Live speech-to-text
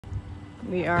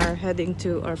We are heading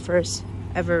to our first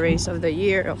ever race of the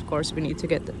year. Of course, we need to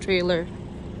get the trailer.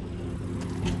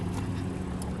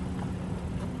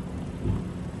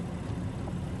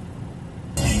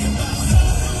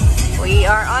 We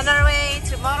are on our way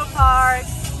to Motopark.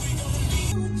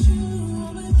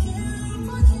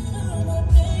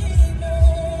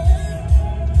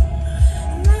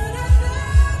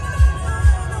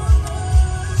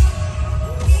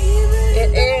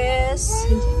 It is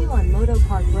continue on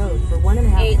Motopark Road for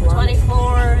 1.5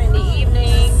 8:24 in the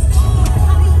evening.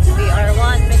 We are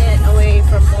 1 minute away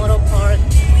from Motopark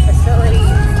facility.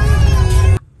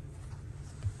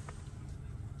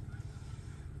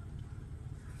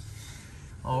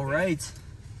 All right.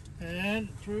 And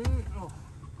through,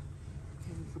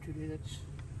 for today, that's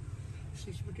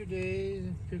 6 for today,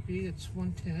 50, that's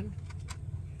 110.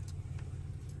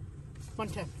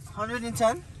 110.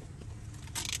 110?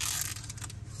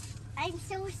 I'm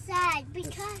so sad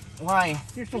because Why?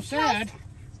 You're so sad.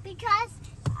 because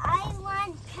I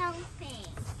want camping.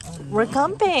 We're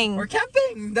camping. We're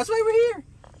camping. That's why we're here.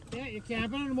 Yeah, you're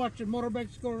camping and watching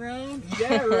motorbikes go around.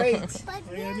 Yeah, right. But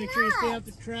You we're gotta make sure you stay not. off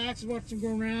the tracks, watch them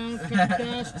go around, cut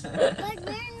dust. But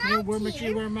we're not Make sure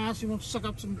you here. wear a mask, you won't suck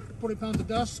up some 40 pounds of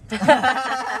dust.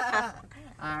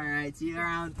 All right. See you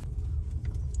around.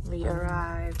 We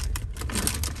arrived.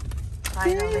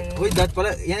 Finally. Uy, that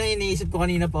pala. Yan ang iniisip ko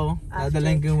kanina pa.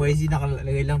 Dadalhin ko yung YZ.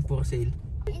 Nakalagay lang for sale.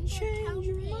 Change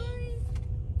your mind.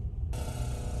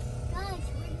 Guys,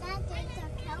 we're not into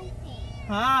camping.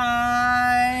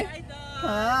 Hi!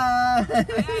 Hi!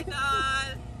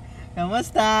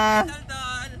 Kamusta?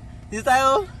 Dito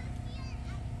tayo.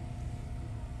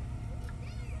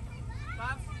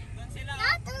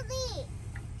 Natalie!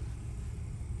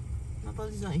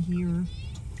 Natalie's not here.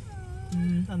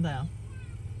 Saan tayo?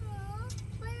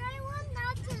 But I want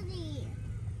Natalie.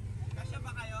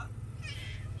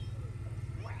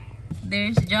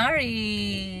 There's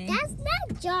Jari. That's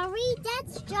not Jory,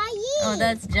 that's Jayi. Oh,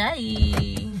 that's Jai.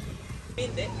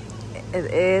 It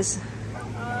is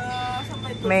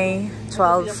May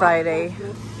 12, Friday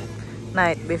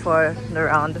night before the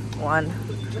round 1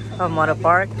 of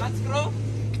Motopark. Let's go!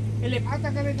 Philip,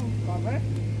 ata ka rin itong cover?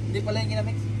 Hindi pala yung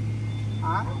ginamix.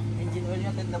 Ha? Engine oil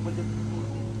yung tanda po dun.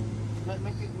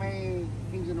 May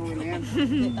engine oil na yan.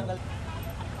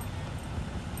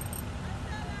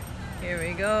 Here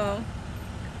we go.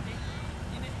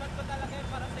 Inispat ko talaga yung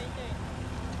para sa inyo eh.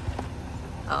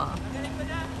 Oh. Galing ko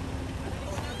na.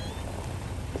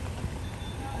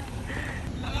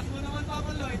 Lakas mo naman pa ako,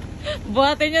 Lloyd.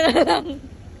 Buhatin nyo na lang.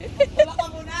 Wala ka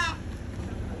muna!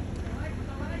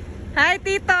 Hi,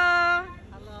 Tito!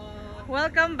 Hello!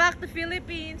 Welcome back to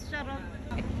Philippines. Charot.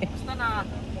 Basta na.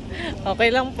 Okay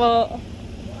lang po.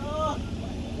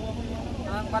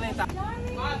 Ang palita.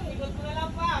 Pa, ikot mo na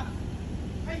lang pa!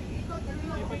 Ay, ikot!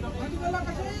 Ano na lang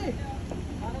kasi?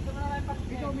 Ano ito na lang pa?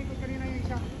 Ikaw, umikot kanina yung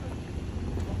isa.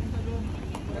 Papunta doon.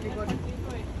 Sa likod.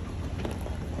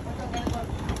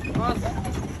 Boss!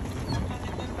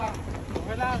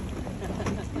 Okay lang.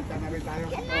 Kita na rin tayo.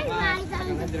 Can I ride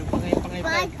on the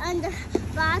bike on the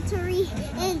battery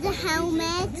and the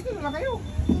helmet?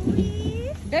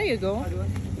 There you go.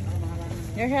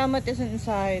 Your helmet is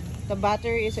inside. The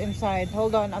battery is inside.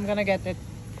 Hold on, I'm gonna get it.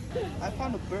 I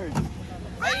found a bird.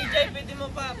 Ay, EJ, pwede mo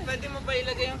pa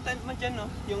ilagay yung tent mo dyan, no?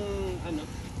 Yung, ano?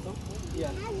 Yan.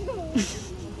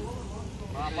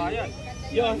 Makapayan.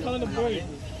 Yo, I found a bird.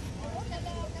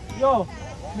 Yo,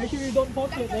 make sure you don't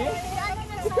touch it, eh?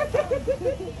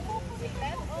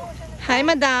 Hi,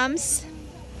 madams.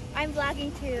 I'm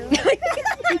vlogging too.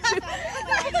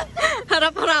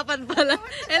 Harap-harapan pala.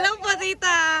 Hello po,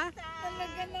 tita.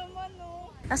 Talaga naman, oh.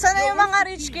 Nasaan na yung mga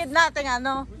rich kid natin,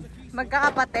 ano?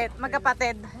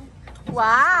 Magkapatid.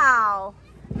 Wow!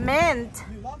 Mint!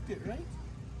 You locked it, right?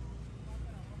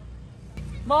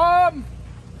 Mom!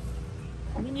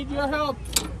 We need your help.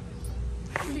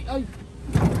 Ay!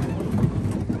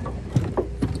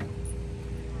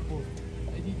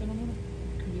 Ay, dito na muna.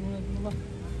 Hindi mo natin na ba?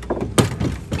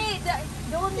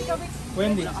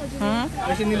 Wendy. Huh?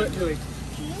 Kasi nilutuloy.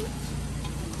 Cute.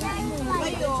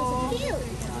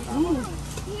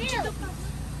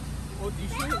 Oh,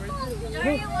 t-shirt, right?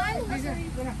 Jerry won.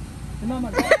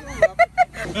 Mama.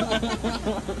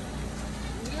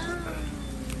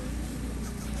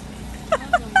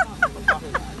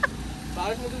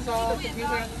 Bakit mo dun sa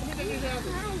t-shirt?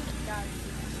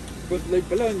 Boss Lloyd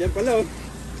pala, yan pala.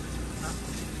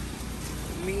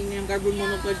 Humingi niya yung carbon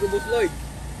monoxide ko, Boss Lloyd.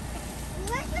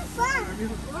 Where's the fun?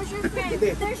 Where's your friend?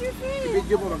 There's your friend.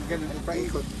 Video mo lang, ganun,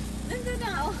 ipaikot. Nandun na,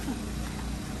 oh.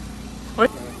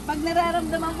 Pag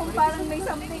nararamdaman kong parang may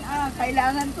something,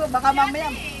 kailangan ko, baka mamaya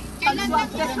Come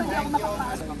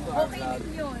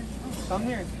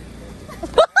here.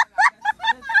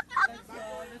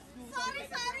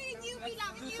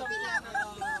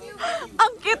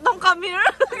 Ang cute ng camera.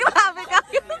 Grabe ka.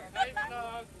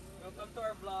 Welcome to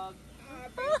our vlog.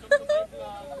 Welcome to my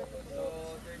vlog. So,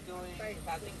 they're doing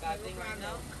cutting right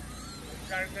now.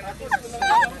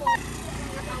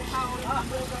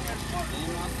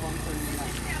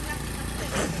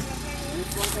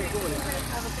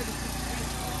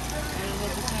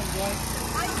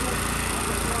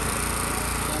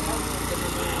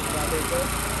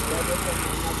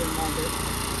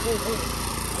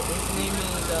 His name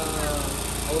is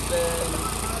Open.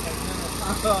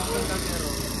 So,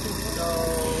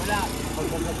 wala.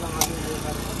 Pagkakat lang kami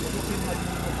bukas.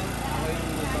 Ako yung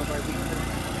magbabarbecue.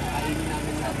 Kainin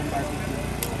namin lahat ng barbecue.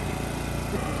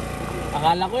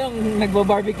 Akala ko yung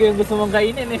nagbo-barbecue yung gusto mong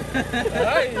kainin eh.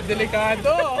 Ay,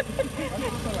 delikado.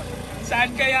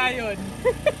 Saan kaya yun?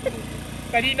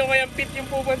 Kanino kayang pit yung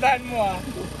pupuntahan mo ah?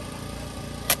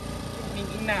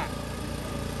 Thinking na.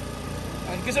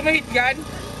 Gusto mo hit gun?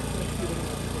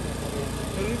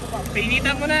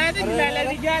 Pinitan mo na natin,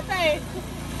 nilalamig yata eh.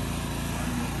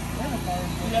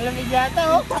 Nilalamig yata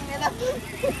oh.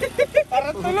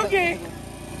 Parang tulog eh.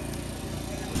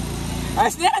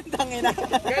 Ayos na yan, tangina.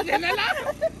 Ganyan na lang.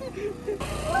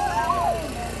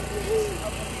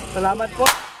 Salamat po.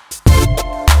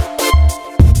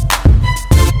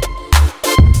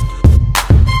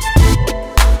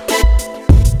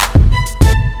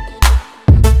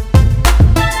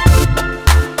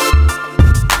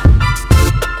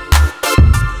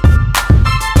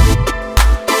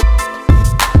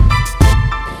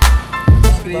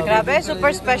 Grabe,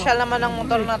 super special naman ang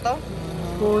motor na to.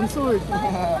 Sponsored.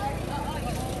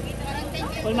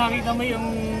 Pag nakita mo yung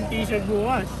t-shirt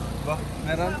bukas. Ba?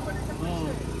 Meron?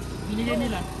 Oo. Binigyan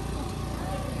nila.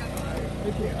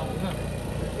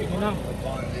 Ito lang.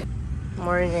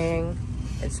 Morning.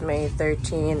 It's May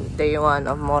 13, day 1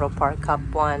 of Motopark Cup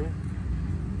 1.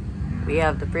 We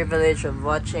have the privilege of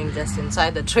watching just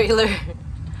inside the trailer.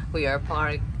 We are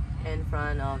parked in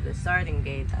front of the starting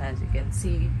gate, as you can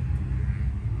see.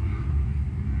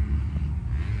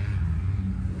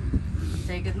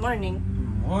 Say good morning.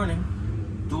 Morning.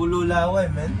 Tulo laway,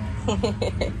 man.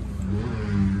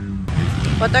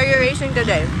 What are you racing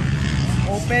today?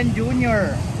 Open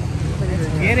Junior.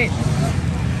 Get it.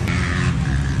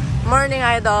 Morning,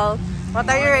 Idol. What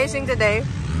are you racing today?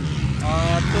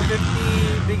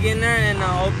 250 beginner and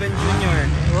Open Junior.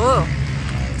 Ooh,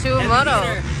 2 And moto.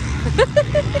 beginner.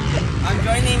 I'm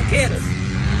joining kids.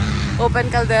 Open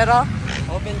Caldero.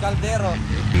 Open Caldero.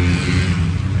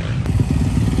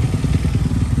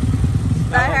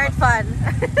 Die hard fun.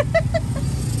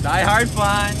 Die hard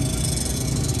fun.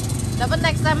 Dapat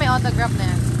next time may autograph na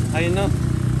yan. Ayun no.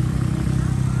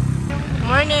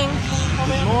 Morning.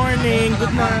 Good morning.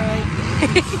 Good night.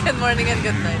 Good morning and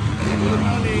good night. Good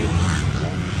morning.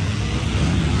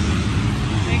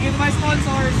 Thank you to my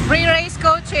sponsors. Free race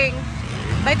coaching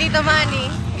by Tito Manny.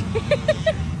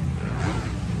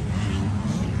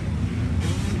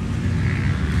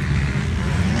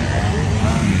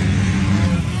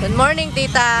 Good morning,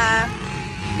 Tita.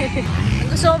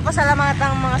 Gusto mo pasalamatan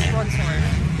ang mga sponsor.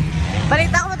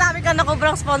 Balita ko madami ka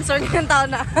nakubrang sponsor ngayong taon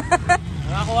na.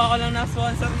 Nakakuha ko lang ng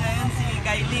sponsor ngayon si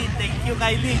Kylie. Thank you,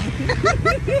 Kylie.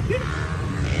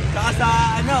 Saka sa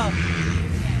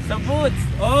sa boots.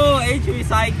 Oh, H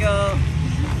Recycle.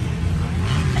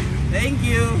 Thank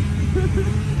you.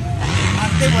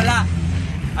 Ate, wala.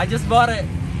 I just bought it.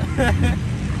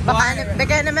 Baka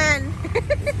naman.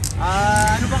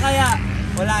 Ano ba kaya?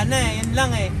 Wala na eh. Yan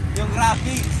lang eh. Yung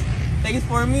graphics. Thanks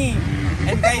for me.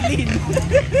 And Kylie.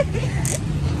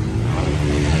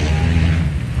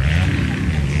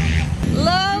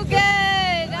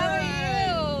 Logan! How are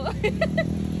you?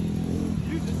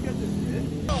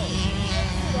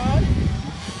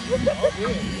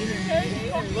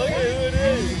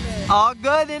 All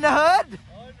good in the hood?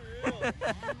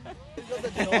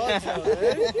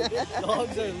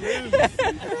 Dogs are loose.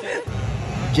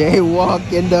 Jaywalk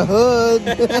in the hood.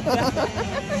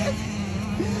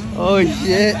 Oh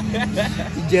shit.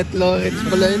 Si Jet Lawrence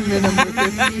pala yun, may number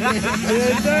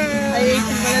 50. Ay,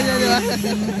 18 pala niya, diba?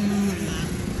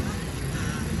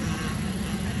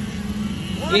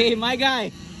 Hey, my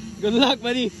guy. Good luck,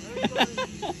 buddy.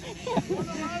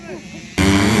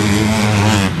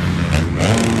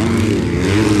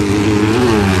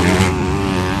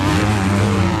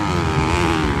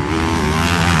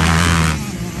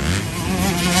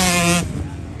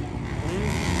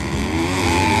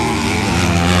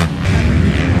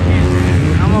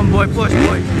 Come on, boy, push,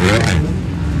 boy.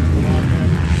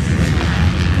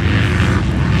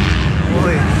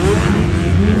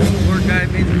 I'm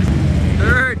in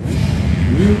third.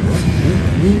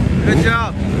 Good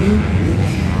job.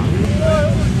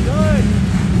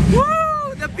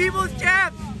 Woo! The people's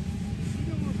champ!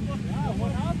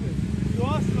 What happened? You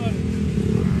lost one.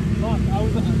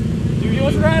 He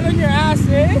was right on your ass,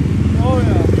 eh? Oh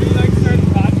yeah. He like started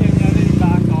touching and then he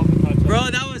backed off the touch. Bro,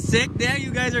 that was sick. There,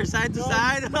 you guys are side to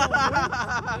side. Yeah,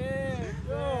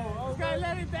 this guy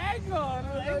let it dangle. And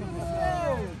I was like,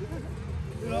 whoa.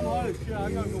 Dude, I'm hot as shit.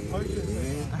 I gotta go park this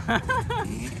thing.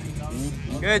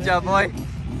 Good job, boy.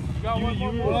 You got one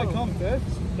more. Will I come fifth?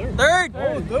 Third.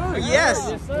 Oh, third. Yes.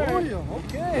 Yes, sir.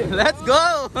 Okay. Let's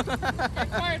go.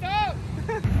 Fired up.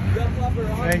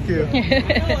 Thank you.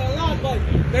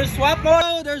 There's Swap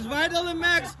Moto, there's Vital and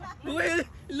Max. Who are you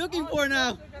looking for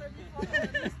now?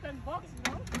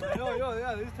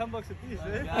 Yeah, this is $10 a piece,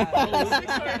 eh?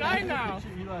 $6.49 now.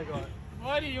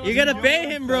 Buddy, You're gonna pay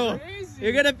him, bro.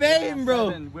 You're gonna pay him,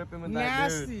 bro. Whip him with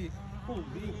Nasty.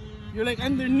 You're like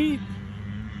underneath.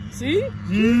 See?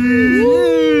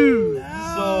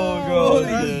 So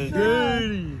good.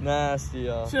 Dirty. Nasty,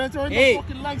 y'all. Should have thrown Hey. the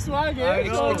fucking leg swag, eh?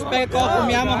 Expect a call from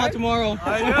Yamaha tomorrow.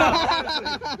 I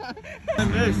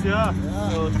missed, yeah. I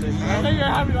thought you were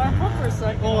having our pump for a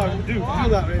second. Oh, I do feel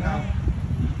that right now.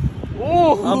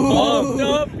 Oh! I'm pumped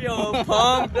up, yo.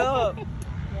 Pumped up.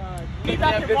 Keep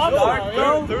that your bottle,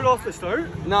 bro. Third off the start?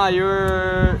 Nah, you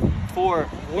were 4.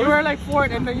 You were like fourth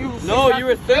and then you... No, you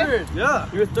were third. Yeah.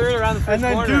 You were third around the first And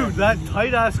then, corner. dude, that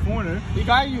tight ass corner, He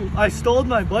got you. I stalled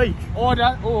my bike. Oh,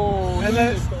 that... Oh. And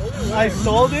then I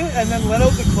stalled it and then let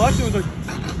out the clutch and was like,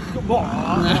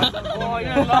 Oh,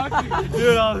 you're lucky.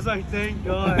 dude, I was like, thank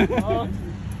God. Oh.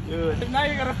 Dude. Now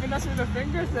you gotta finesse with the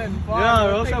fingers then. Fuck, Yeah, or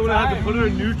it'll else take I would have had to time. put her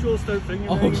in neutral, start finger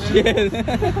Oh banging. shit.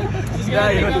 Just Yeah,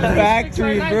 gotta you're take the out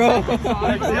factory, 6 or 9 bro.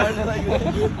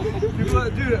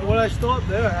 seconds. Dude, when I stopped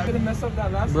there, I'm gonna mess up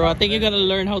that last Bro, I think you gotta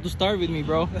learn how to start with me,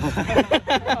 bro. I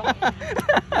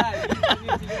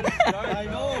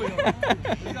know, yo.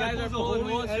 These guys are pulling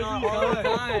one shot all the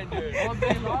time, dude. all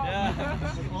day long. Yeah,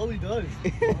 that's all he does.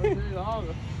 All day long.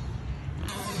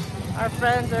 Our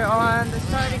friends are on the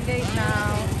starting gate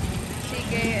now.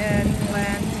 CK and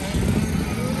Glenn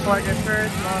for the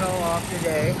first moto of the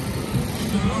day.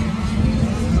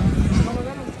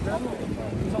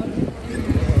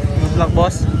 Good luck,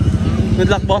 boss. Good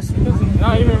luck, boss.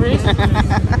 Not even race. Let's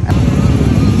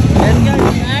go to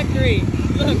the factory.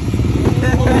 Look.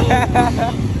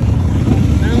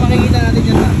 Ano makikita natin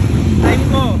dyan sa time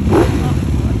ko?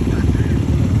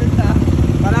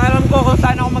 Para alam ko kung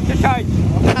saan ako mag-charge.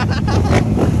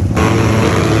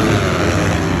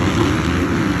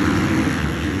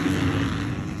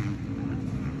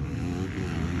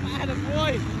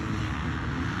 Boy!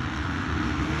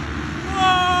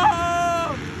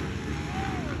 Whoa!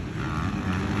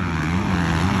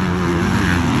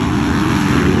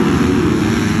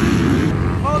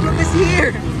 Oh, look, it's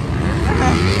here!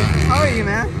 How are you,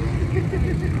 man?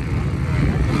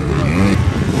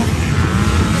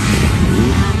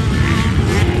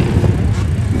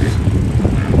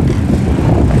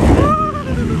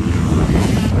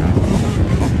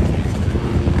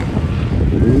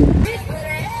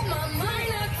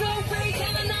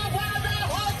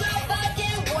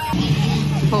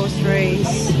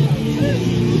 Post-race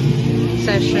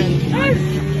session.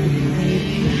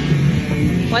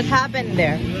 What happened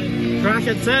there? Crash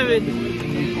at 7.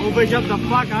 Overjump the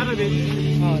fuck out of it.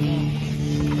 Oh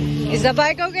no. Is the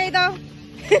bike okay though?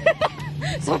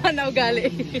 Someone now gali.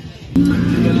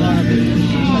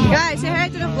 Guys, say hi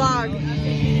to the vlog.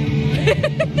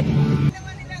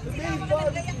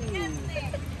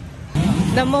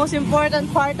 The most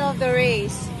important part of the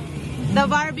race. The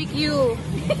barbecue.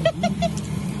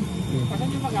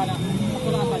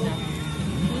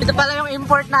 Ito pala yung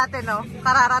import natin, no?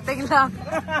 Kararating lang.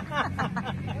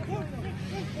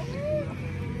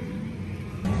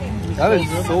 That is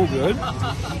so good.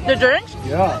 The drink?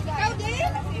 Yeah.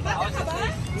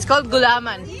 It's called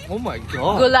gulaman. Oh my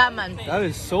god. Gulaman. That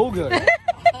is so good.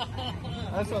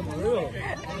 That's unreal.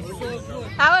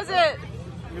 How was it?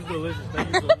 It's delicious.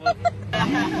 Thank you so much.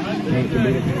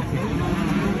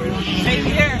 Right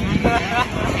here!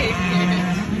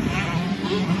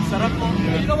 Sarap po.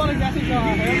 You don't want to get it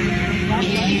hair?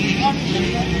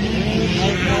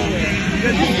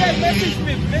 This guy messaged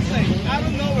me midnight, out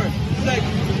of nowhere. He's like,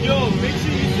 yo, make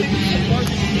sure you take some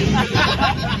barbecue.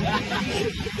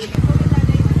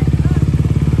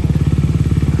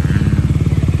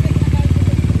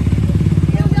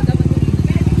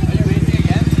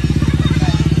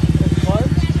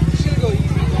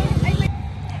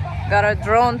 Got a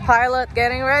drone pilot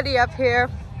getting ready up here.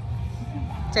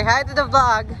 Say hi to the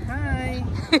vlog. Hi!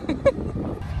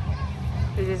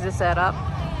 This is the setup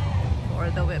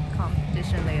for the whip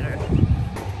competition later.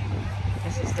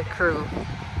 This is the crew.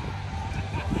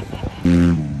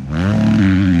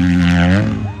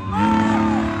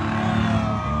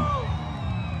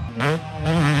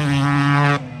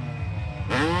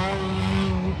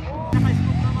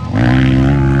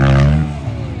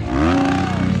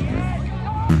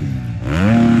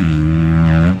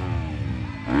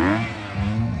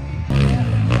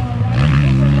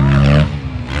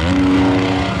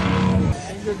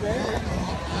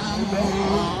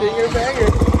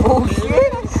 Oh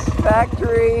shit!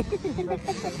 Factory!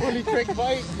 Fully trick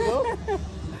bike, bro.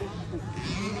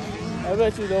 I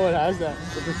bet you no one has that.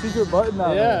 It's a secret button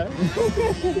now. Yeah.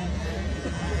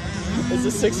 It's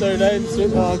a 6 or 9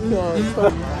 swim. Oh,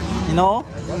 God. You know,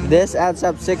 this adds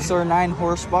up 6 or 9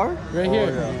 horsepower. Right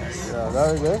here. Yeah,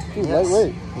 very good. Dude,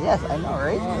 lightweight. Yes, I know,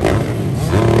 right?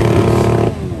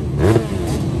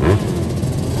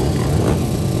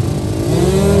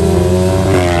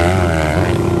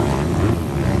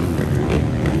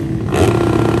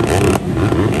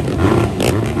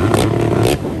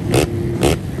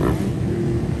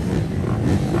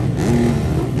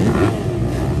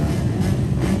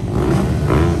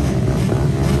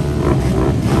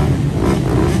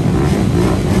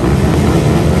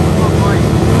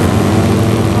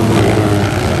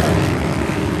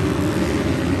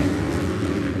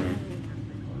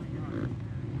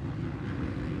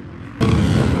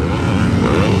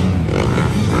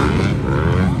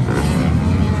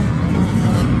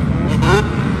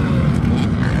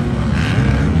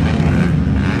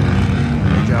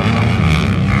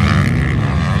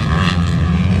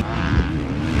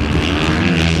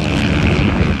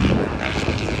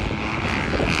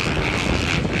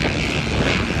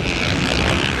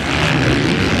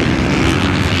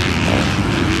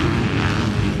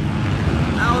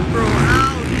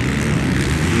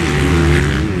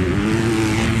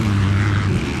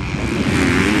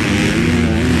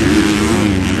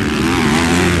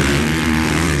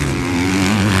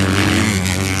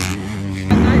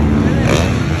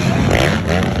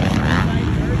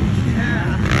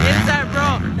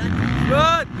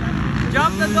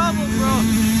 Jump the double, bro.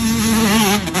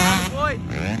 Boy.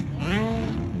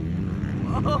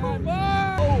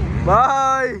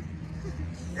 Bye!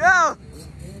 Yo!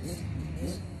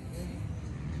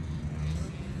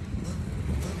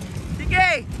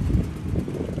 TK!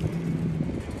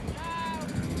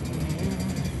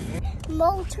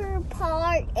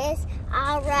 Motopark is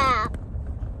a wrap.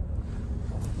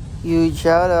 Huge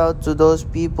shout out to those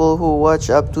people who watch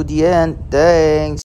up to the end. Thanks.